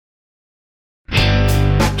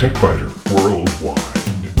TechBiter Worldwide.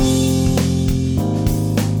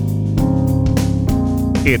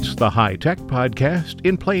 It's the High Tech Podcast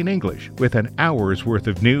in plain English with an hour's worth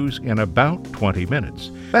of news in about 20 minutes.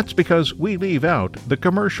 That's because we leave out the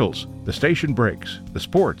commercials, the station breaks, the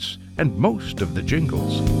sports, and most of the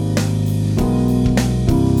jingles.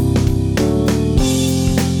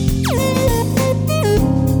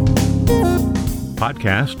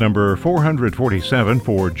 Podcast number 447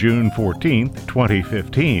 for June 14th,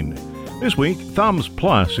 2015. This week, Thumbs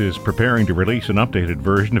Plus is preparing to release an updated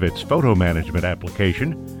version of its photo management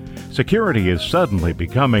application. Security is suddenly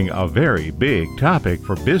becoming a very big topic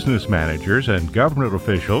for business managers and government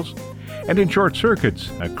officials. And in short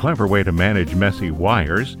circuits, a clever way to manage messy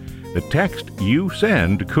wires, the text you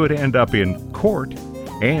send could end up in court,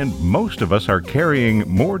 and most of us are carrying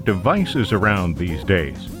more devices around these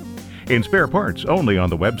days. In spare parts only on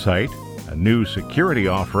the website, a new security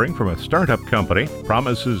offering from a startup company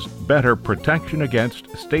promises better protection against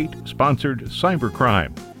state-sponsored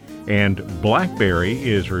cybercrime. And BlackBerry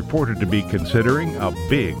is reported to be considering a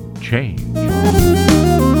big change.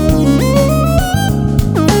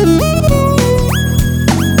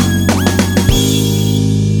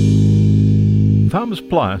 Thumbs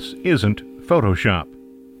Plus isn't Photoshop,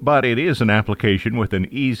 but it is an application with an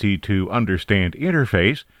easy-to-understand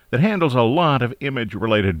interface that handles a lot of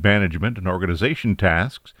image-related management and organization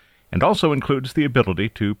tasks, and also includes the ability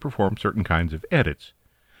to perform certain kinds of edits.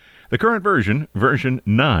 The current version, version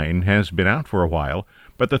 9, has been out for a while,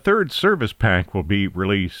 but the third service pack will be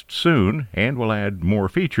released soon and will add more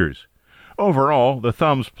features. Overall, the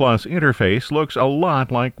Thumbs Plus interface looks a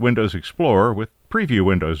lot like Windows Explorer with preview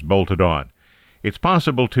windows bolted on. It's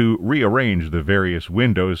possible to rearrange the various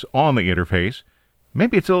windows on the interface.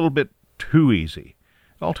 Maybe it's a little bit too easy.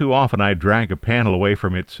 All too often I drag a panel away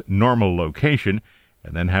from its normal location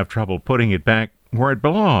and then have trouble putting it back where it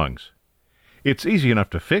belongs. It's easy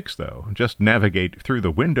enough to fix, though. Just navigate through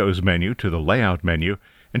the Windows menu to the Layout menu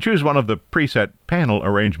and choose one of the preset panel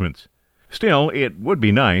arrangements. Still, it would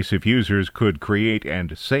be nice if users could create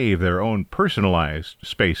and save their own personalized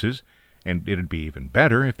spaces, and it'd be even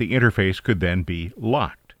better if the interface could then be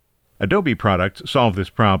locked. Adobe products solve this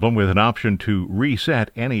problem with an option to reset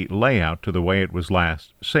any layout to the way it was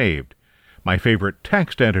last saved. My favorite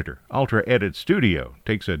text editor, Ultra Edit Studio,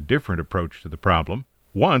 takes a different approach to the problem.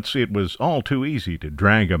 Once it was all too easy to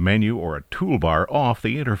drag a menu or a toolbar off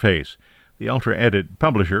the interface. The Ultra Edit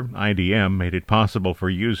publisher, IDM, made it possible for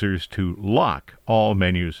users to lock all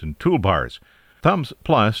menus and toolbars. Thumbs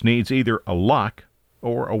Plus needs either a lock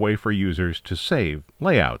or a way for users to save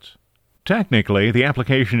layouts. Technically, the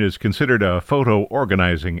application is considered a photo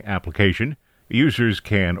organizing application. Users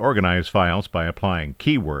can organize files by applying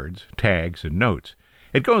keywords, tags, and notes.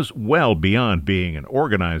 It goes well beyond being an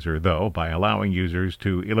organizer, though, by allowing users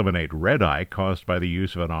to eliminate red eye caused by the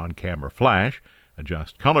use of an on-camera flash,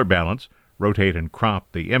 adjust color balance, rotate and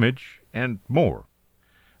crop the image, and more.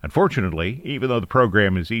 Unfortunately, even though the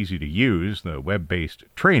program is easy to use, the web-based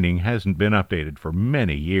training hasn't been updated for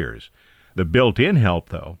many years. The built-in help,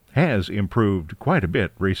 though, has improved quite a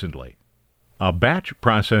bit recently. A batch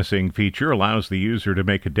processing feature allows the user to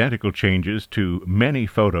make identical changes to many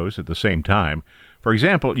photos at the same time. For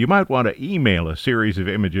example, you might want to email a series of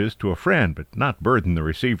images to a friend, but not burden the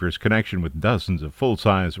receiver's connection with dozens of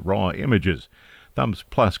full-size raw images. Thumbs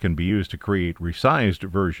Plus can be used to create resized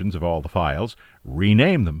versions of all the files,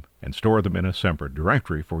 rename them, and store them in a separate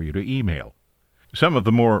directory for you to email. Some of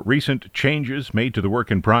the more recent changes made to the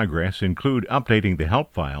work in progress include updating the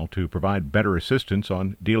help file to provide better assistance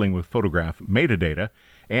on dealing with photograph metadata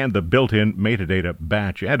and the built-in metadata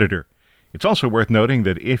batch editor. It's also worth noting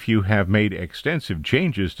that if you have made extensive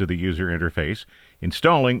changes to the user interface,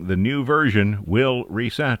 installing the new version will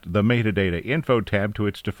reset the metadata info tab to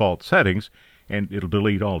its default settings, and it'll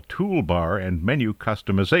delete all toolbar and menu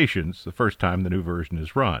customizations the first time the new version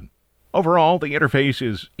is run. Overall, the interface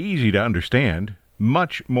is easy to understand,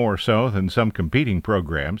 much more so than some competing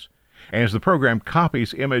programs. As the program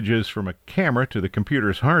copies images from a camera to the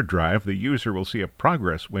computer's hard drive, the user will see a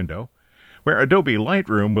progress window, where Adobe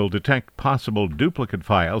Lightroom will detect possible duplicate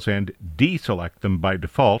files and deselect them by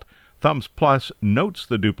default. Thumbs Plus notes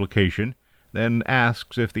the duplication, then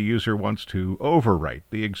asks if the user wants to overwrite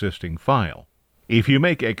the existing file. If you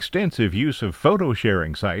make extensive use of photo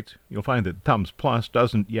sharing sites, you'll find that Thumbs Plus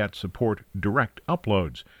doesn't yet support direct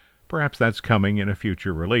uploads. Perhaps that's coming in a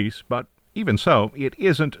future release, but even so, it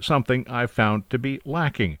isn't something I've found to be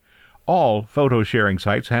lacking. All photo sharing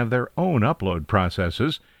sites have their own upload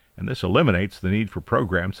processes, and this eliminates the need for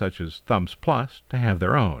programs such as Thumbs Plus to have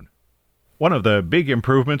their own. One of the big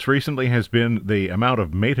improvements recently has been the amount of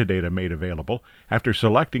metadata made available. After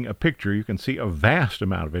selecting a picture, you can see a vast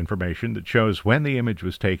amount of information that shows when the image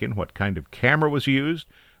was taken, what kind of camera was used,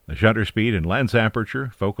 the shutter speed and lens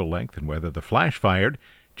aperture, focal length, and whether the flash fired,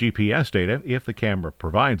 GPS data if the camera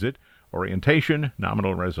provides it, orientation,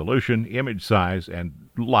 nominal resolution, image size, and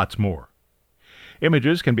lots more.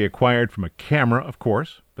 Images can be acquired from a camera, of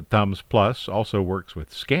course, but Thumbs Plus also works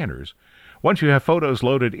with scanners. Once you have photos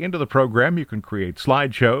loaded into the program, you can create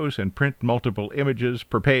slideshows and print multiple images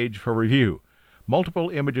per page for review. Multiple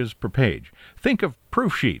images per page. Think of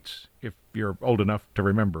proof sheets, if you're old enough to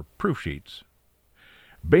remember proof sheets.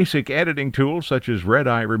 Basic editing tools such as red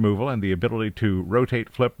eye removal and the ability to rotate,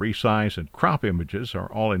 flip, resize, and crop images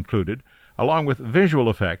are all included, along with visual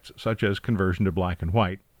effects such as conversion to black and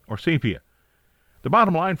white or sepia. The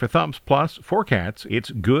bottom line for Thumbs Plus for cats, it's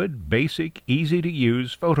good, basic,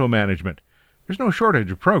 easy-to-use photo management. There's no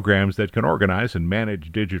shortage of programs that can organize and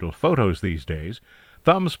manage digital photos these days.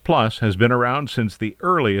 Thumbs Plus has been around since the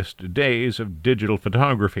earliest days of digital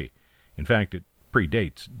photography. In fact, it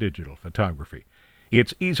predates digital photography.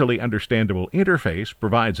 Its easily understandable interface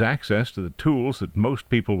provides access to the tools that most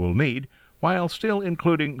people will need, while still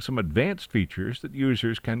including some advanced features that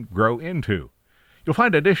users can grow into. You'll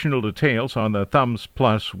find additional details on the Thumbs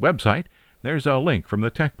Plus website. There's a link from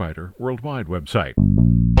the TechBiter Worldwide website.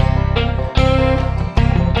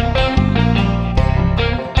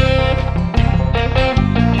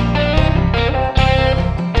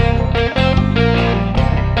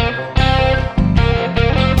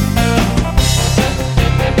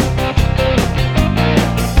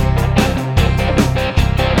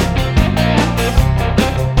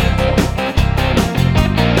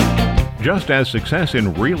 Just as success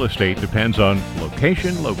in real estate depends on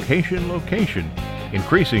location, location, location,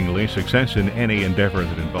 increasingly success in any endeavor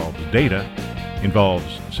that involves data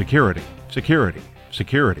involves security, security,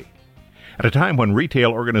 security. At a time when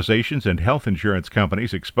retail organizations and health insurance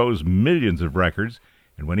companies expose millions of records,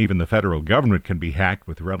 and when even the federal government can be hacked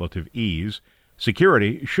with relative ease,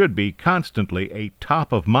 security should be constantly a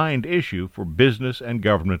top-of-mind issue for business and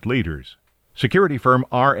government leaders. Security firm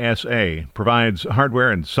RSA provides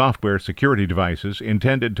hardware and software security devices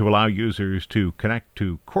intended to allow users to connect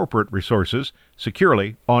to corporate resources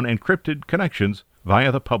securely on encrypted connections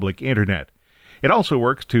via the public Internet. It also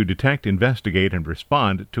works to detect, investigate, and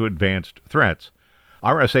respond to advanced threats.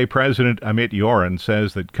 RSA President Amit Yoran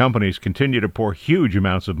says that companies continue to pour huge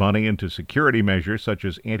amounts of money into security measures such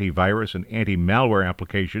as antivirus and anti-malware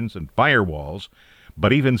applications and firewalls.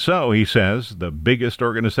 But even so, he says, the biggest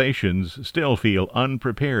organizations still feel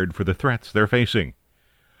unprepared for the threats they're facing.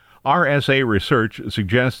 RSA research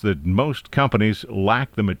suggests that most companies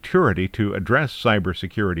lack the maturity to address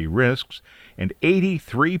cybersecurity risks, and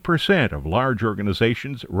 83% of large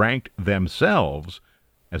organizations ranked themselves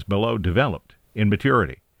as below developed in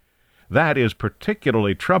maturity. That is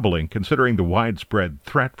particularly troubling considering the widespread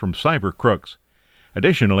threat from cyber crooks.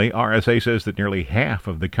 Additionally, RSA says that nearly half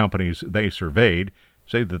of the companies they surveyed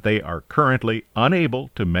say that they are currently unable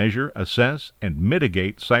to measure, assess, and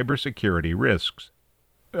mitigate cybersecurity risks.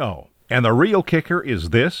 Oh, and the real kicker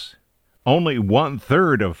is this. Only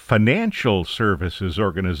 1/3 of financial services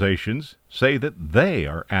organizations say that they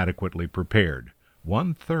are adequately prepared.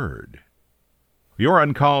 1/3.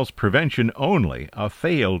 Yoran calls prevention only a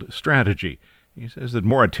failed strategy. He says that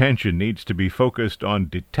more attention needs to be focused on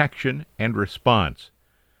detection and response.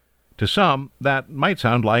 To some, that might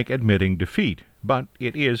sound like admitting defeat, but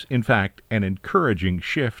it is, in fact, an encouraging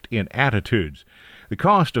shift in attitudes. The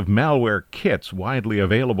cost of malware kits widely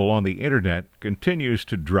available on the Internet continues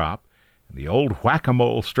to drop, and the old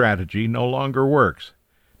whack-a-mole strategy no longer works.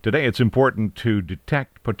 Today it's important to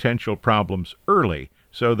detect potential problems early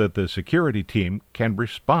so that the security team can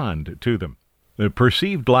respond to them. The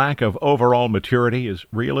perceived lack of overall maturity is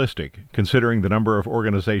realistic, considering the number of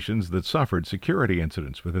organizations that suffered security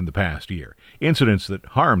incidents within the past year, incidents that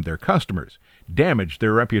harmed their customers, damaged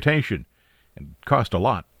their reputation, and cost a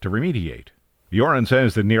lot to remediate. Yoran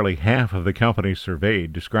says that nearly half of the companies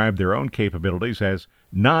surveyed described their own capabilities as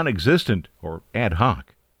non-existent or ad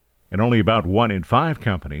hoc, and only about 1 in 5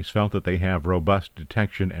 companies felt that they have robust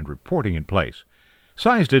detection and reporting in place.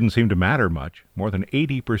 Size didn't seem to matter much. More than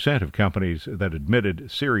 80% of companies that admitted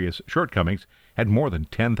serious shortcomings had more than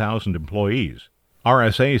 10,000 employees.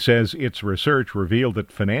 RSA says its research revealed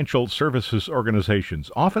that financial services organizations,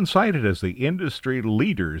 often cited as the industry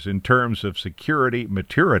leaders in terms of security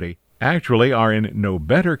maturity, actually are in no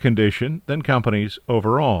better condition than companies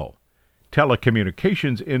overall.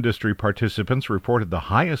 Telecommunications industry participants reported the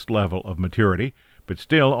highest level of maturity, but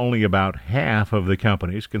still only about half of the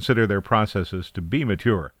companies consider their processes to be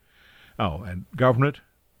mature. Oh, and government,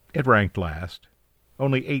 it ranked last.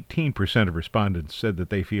 Only 18% of respondents said that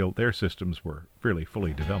they feel their systems were really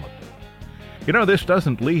fully developed. You know, this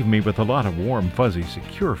doesn't leave me with a lot of warm, fuzzy,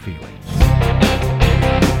 secure feelings.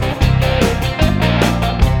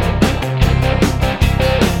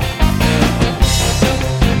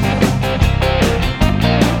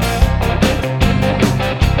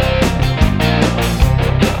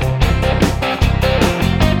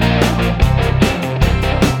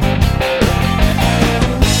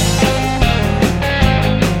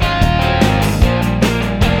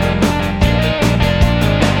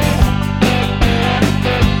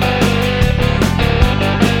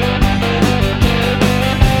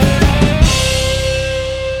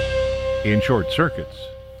 In short circuits,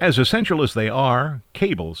 as essential as they are,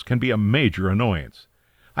 cables can be a major annoyance.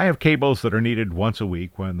 I have cables that are needed once a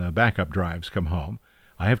week when the backup drives come home.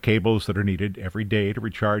 I have cables that are needed every day to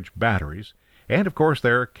recharge batteries. And of course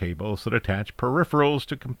there are cables that attach peripherals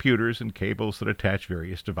to computers and cables that attach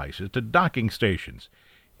various devices to docking stations.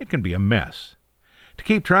 It can be a mess. To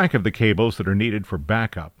keep track of the cables that are needed for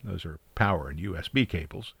backup, those are power and USB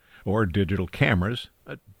cables, or digital cameras,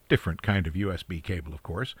 a different kind of USB cable, of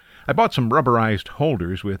course, I bought some rubberized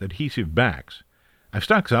holders with adhesive backs. I've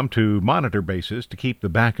stuck some to monitor bases to keep the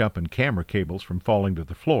backup and camera cables from falling to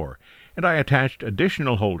the floor, and I attached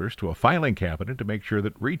additional holders to a filing cabinet to make sure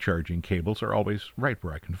that recharging cables are always right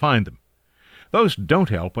where I can find them. Those don't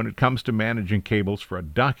help when it comes to managing cables for a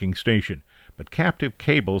docking station, but Captive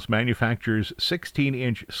Cables manufactures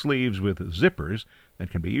 16-inch sleeves with zippers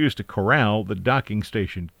that can be used to corral the docking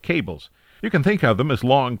station cables. You can think of them as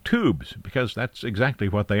long tubes, because that's exactly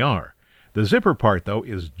what they are. The zipper part, though,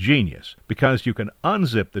 is genius, because you can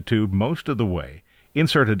unzip the tube most of the way,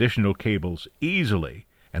 insert additional cables easily,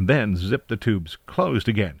 and then zip the tubes closed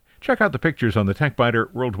again. Check out the pictures on the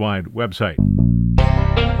TechBiter Worldwide website.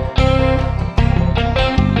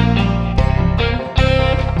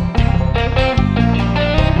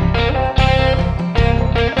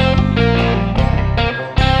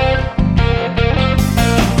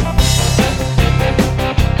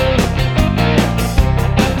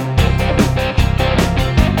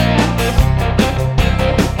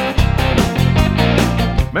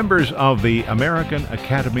 Members of the American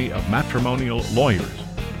Academy of Matrimonial Lawyers,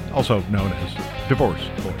 also known as divorce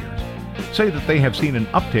lawyers, say that they have seen an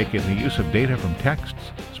uptick in the use of data from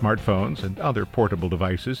texts, smartphones, and other portable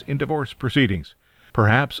devices in divorce proceedings.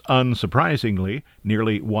 Perhaps unsurprisingly,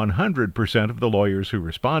 nearly 100% of the lawyers who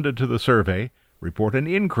responded to the survey report an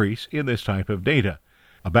increase in this type of data.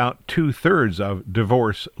 About 2/3 of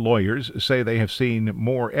divorce lawyers say they have seen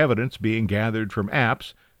more evidence being gathered from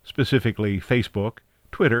apps, specifically Facebook,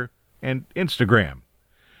 Twitter, and Instagram.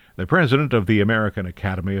 The president of the American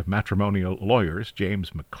Academy of Matrimonial Lawyers,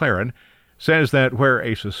 James McLaren, says that where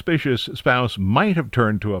a suspicious spouse might have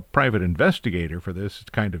turned to a private investigator for this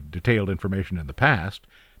kind of detailed information in the past,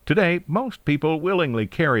 today most people willingly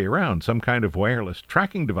carry around some kind of wireless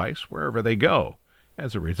tracking device wherever they go.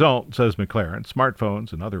 As a result, says McLaren,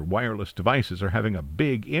 smartphones and other wireless devices are having a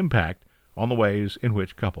big impact on the ways in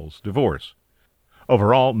which couples divorce.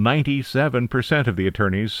 Overall, 97% of the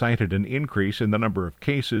attorneys cited an increase in the number of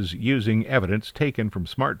cases using evidence taken from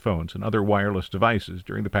smartphones and other wireless devices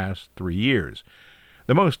during the past 3 years.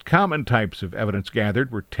 The most common types of evidence gathered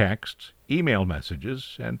were texts, email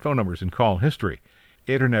messages, and phone numbers and call history.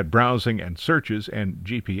 Internet browsing and searches and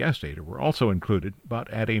GPS data were also included, but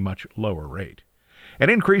at a much lower rate. An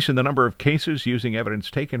increase in the number of cases using evidence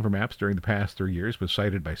taken from apps during the past 3 years was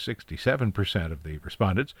cited by 67% of the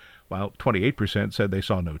respondents, while 28% said they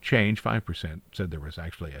saw no change. 5% said there was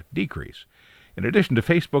actually a decrease. In addition to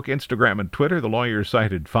Facebook, Instagram, and Twitter, the lawyers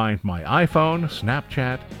cited Find My iPhone,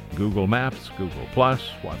 Snapchat, Google Maps, Google+,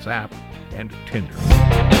 WhatsApp, and Tinder.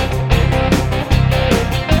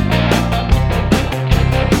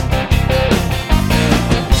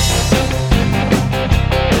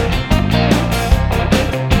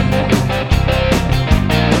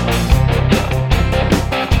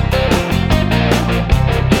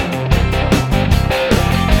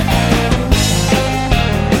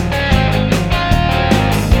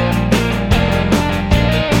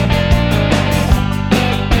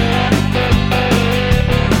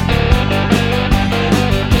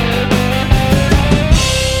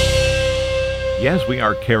 Yes, we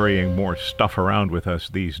are carrying more stuff around with us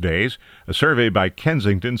these days. A survey by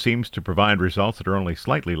Kensington seems to provide results that are only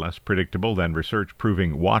slightly less predictable than research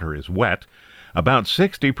proving water is wet. About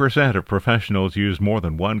 60% of professionals use more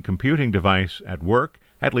than one computing device at work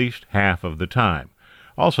at least half of the time.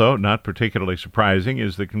 Also, not particularly surprising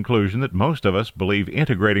is the conclusion that most of us believe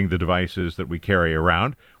integrating the devices that we carry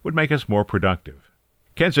around would make us more productive.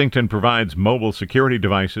 Kensington provides mobile security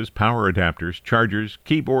devices, power adapters, chargers,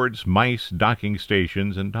 keyboards, mice, docking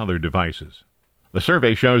stations, and other devices. The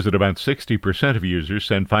survey shows that about 60% of users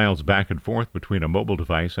send files back and forth between a mobile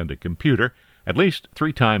device and a computer at least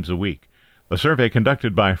 3 times a week. The survey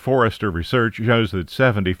conducted by Forrester Research shows that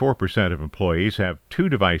 74% of employees have 2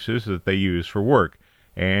 devices that they use for work,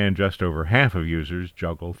 and just over half of users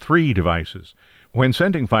juggle 3 devices. When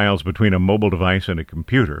sending files between a mobile device and a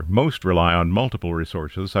computer, most rely on multiple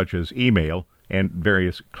resources such as email and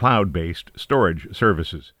various cloud-based storage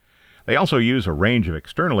services. They also use a range of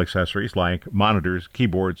external accessories like monitors,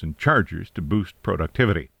 keyboards, and chargers to boost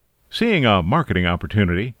productivity. Seeing a marketing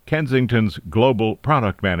opportunity, Kensington's global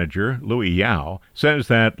product manager, Louis Yao, says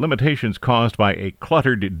that limitations caused by a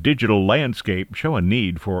cluttered digital landscape show a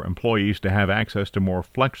need for employees to have access to more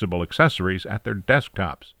flexible accessories at their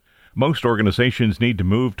desktops. Most organizations need to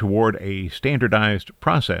move toward a standardized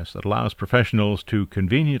process that allows professionals to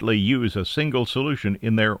conveniently use a single solution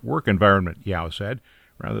in their work environment, Yao said,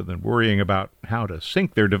 rather than worrying about how to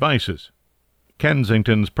sync their devices.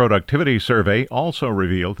 Kensington's productivity survey also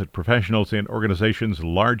revealed that professionals in organizations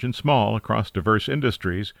large and small across diverse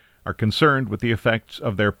industries are concerned with the effects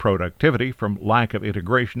of their productivity from lack of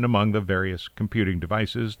integration among the various computing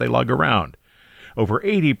devices they lug around. Over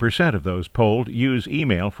 80% of those polled use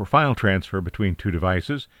email for file transfer between 2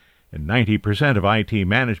 devices, and 90% of IT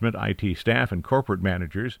management, IT staff, and corporate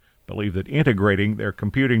managers believe that integrating their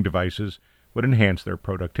computing devices would enhance their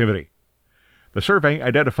productivity. The survey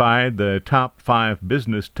identified the top 5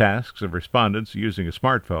 business tasks of respondents using a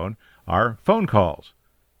smartphone are phone calls.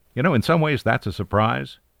 In some ways that's a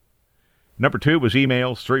surprise. Number 2 was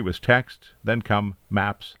emails, 3 was text, then come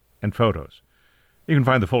maps and photos. You can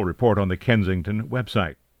find the full report on the Kensington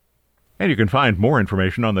website. And you can find more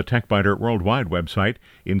information on the TechBiter Worldwide website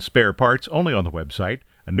in spare parts only on the website.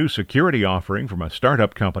 A new security offering from a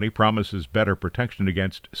startup company promises better protection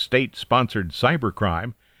against state-sponsored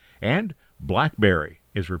cybercrime. And BlackBerry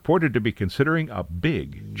is reported to be considering a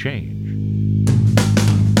big change.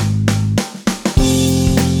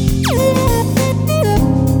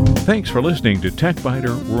 Thanks for listening to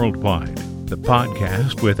TechBiter Worldwide, the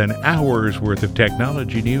podcast with an hour's worth of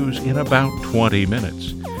technology news in about 20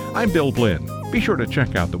 minutes. I'm Bill Blinn. Be sure to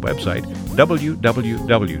check out the website,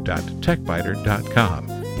 www.techbiter.com.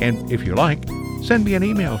 And if you like, send me an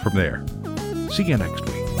email from there. See you next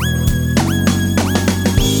week.